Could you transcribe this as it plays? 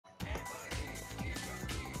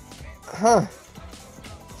Huh.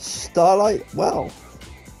 Starlight? Well,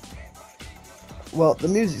 the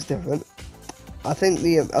music's different. I think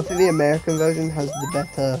the American version has the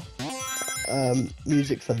better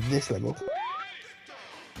music for this level.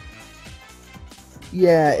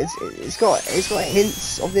 Yeah, it's got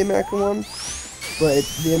hints of the American one, but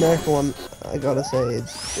the American one, I gotta say,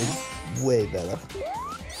 is way better.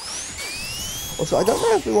 Also, I don't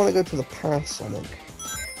know if we want to go to the past Sonic,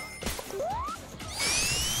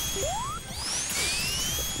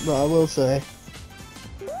 but I will say,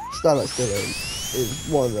 Starlight Speedway is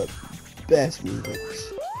one of the best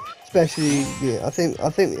musics. Especially, yeah, I think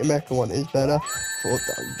the American one is better for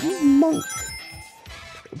the monk,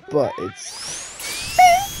 but it's.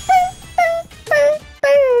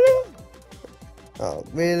 Oh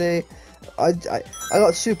really? I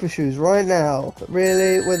got super shoes right now.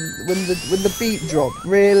 Really? When the beat dropped?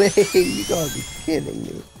 Really? You gotta be kidding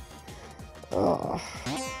me. Oh.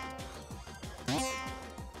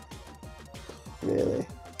 Really?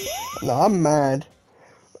 No, I'm mad.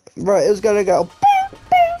 Right, it was gonna go.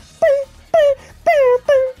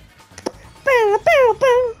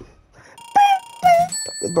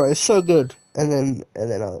 Bro, it's so good. And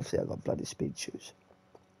then obviously I got bloody speed shoes.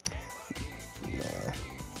 Nah.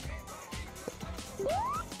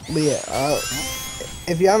 But yeah,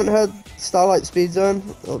 if you haven't heard Starlight Speed Zone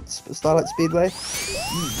or Starlight Speedway,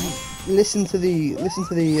 listen to the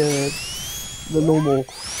normal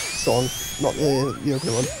song, not the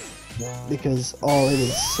European one, because it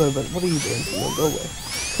is so bad. What are you doing? No, go away.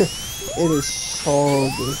 It is so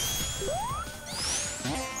good.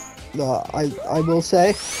 No, I will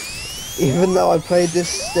say, even though I played this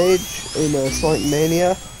stage in Sonic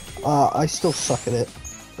Mania, I still suck at it.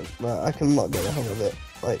 I cannot get a hang of it,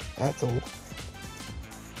 like, at all.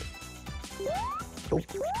 Oh.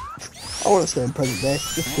 I want to stay in present day,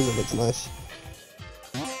 just because it looks nice.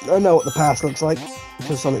 I know what the past looks like,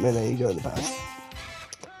 because Sonic Mania, you go in the past.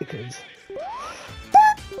 Because...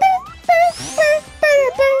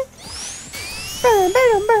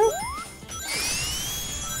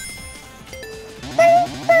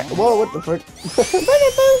 Whoa, what the frick?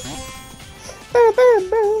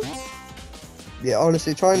 Yeah,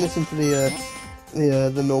 honestly, try and listen to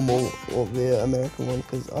the normal or the American one,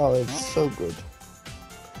 because it's so good,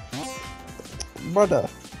 brother.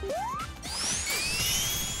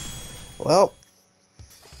 Well,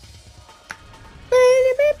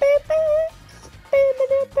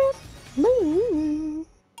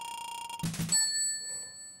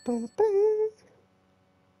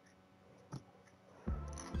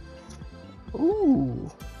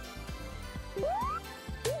 ooh.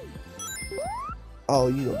 Oh,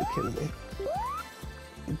 you gotta be kidding me.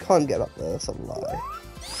 You can't get up there, that's a lie.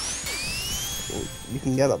 Well, you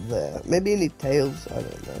can get up there. Maybe you need tails, I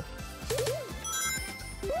don't know.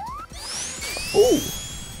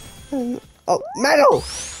 Ooh! Oh, metal!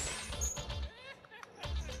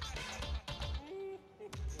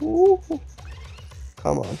 Ooh!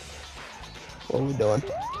 Come on. What are we doing?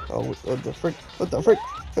 Oh, what the frick? What the frick?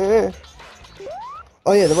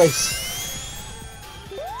 Oh yeah, the race.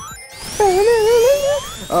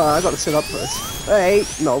 Oh, I gotta sit up first. Hey,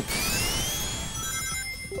 no.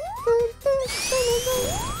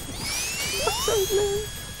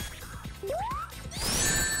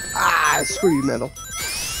 Ah, screw you, metal.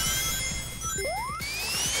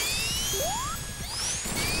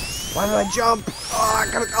 Why did I jump? Oh, I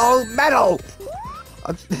gotta. Oh, metal!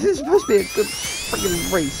 This is supposed to be a good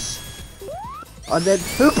freaking race. And then,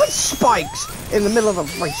 who put spikes in the middle of a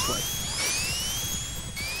raceway?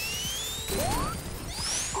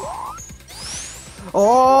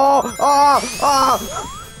 Oh!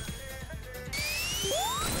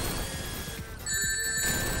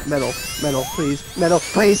 Metal, please. Metal,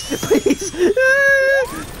 please, please.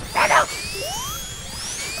 Metal!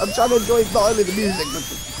 I'm trying to enjoy not only the music, but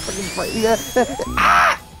the freaking fighting.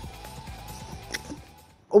 Ah!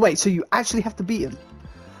 Oh wait, so you actually have to beat him?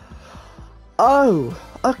 Oh,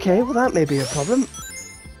 okay, well that may be a problem.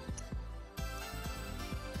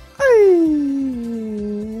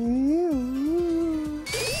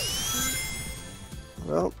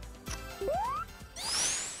 Well,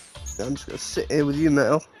 I'm just gonna sit here with you,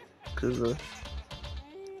 Metal, because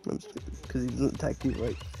he doesn't attack you,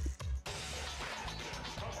 right?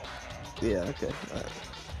 Yeah, okay, alright.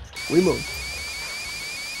 We move.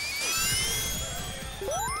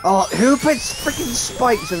 Oh, who puts freaking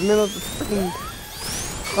spikes in the middle of the freaking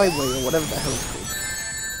highway or whatever the hell it's called?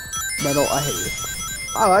 Metal, I hate you.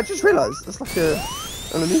 Oh, I just realised there's like an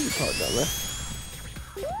amusement park down there.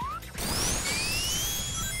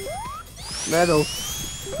 Metal,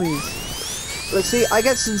 please. Let's see, I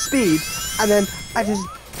get some speed, and then I just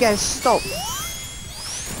get stopped.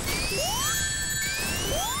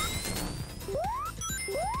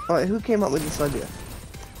 Alright, who came up with this idea?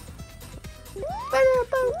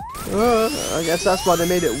 I guess that's why they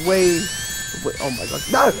made it way... Oh my god.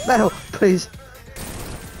 No! Metal! Please!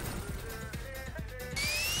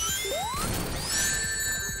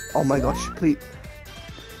 Oh my gosh, please.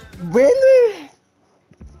 Really?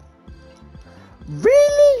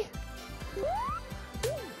 Really?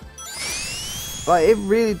 Like, it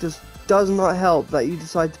really just does not help that you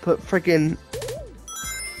decide to put freaking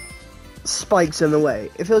spikes in the way.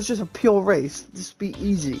 If it was just a pure race, this would be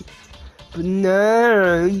easy. But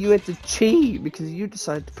no, you had to cheat because you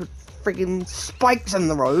decided to put freaking spikes in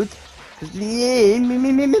the road.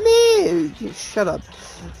 Shut up.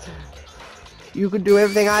 You can do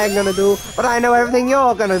everything I'm gonna do, but I know everything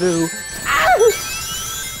you're gonna do.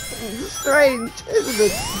 Strange, isn't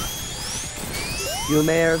it? You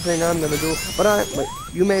may everything I'm gonna do, but wait,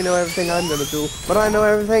 you may know everything I'm gonna do, but I know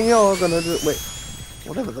everything you're gonna do. Wait,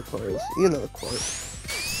 whatever the quote is, you know the quote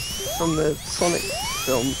from the Sonic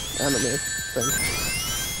film anime thing.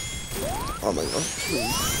 Oh my god,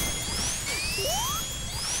 please.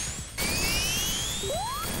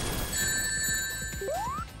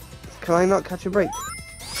 Can I not catch a break?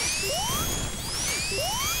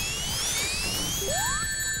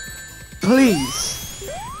 Please!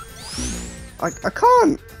 I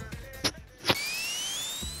can't!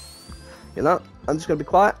 You know, I'm just gonna be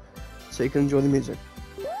quiet so you can enjoy the music.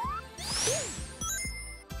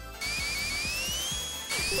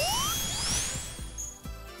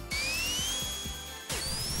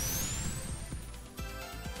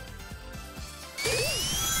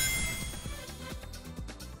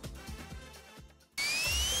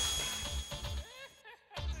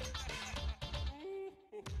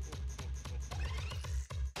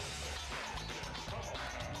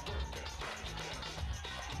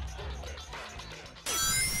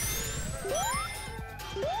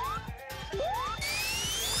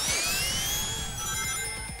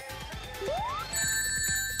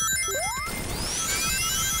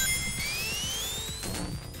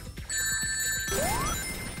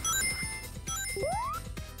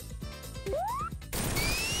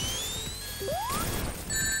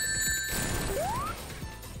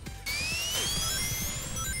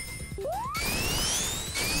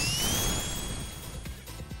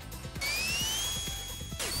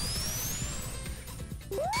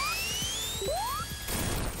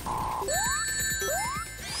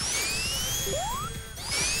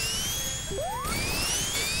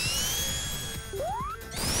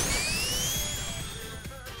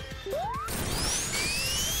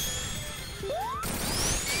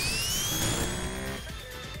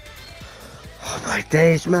 My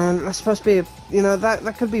days, man. That's supposed to be, you know,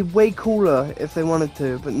 that could be way cooler if they wanted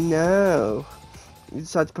to, but no. You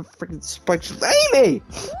decided to put freaking spikes. Amy!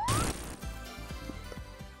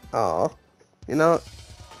 Oh, you know,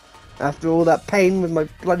 after all that pain with my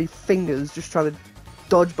bloody fingers just trying to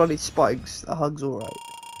dodge bloody spikes, the hug's alright.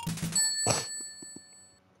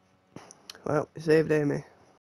 Well, you saved Amy.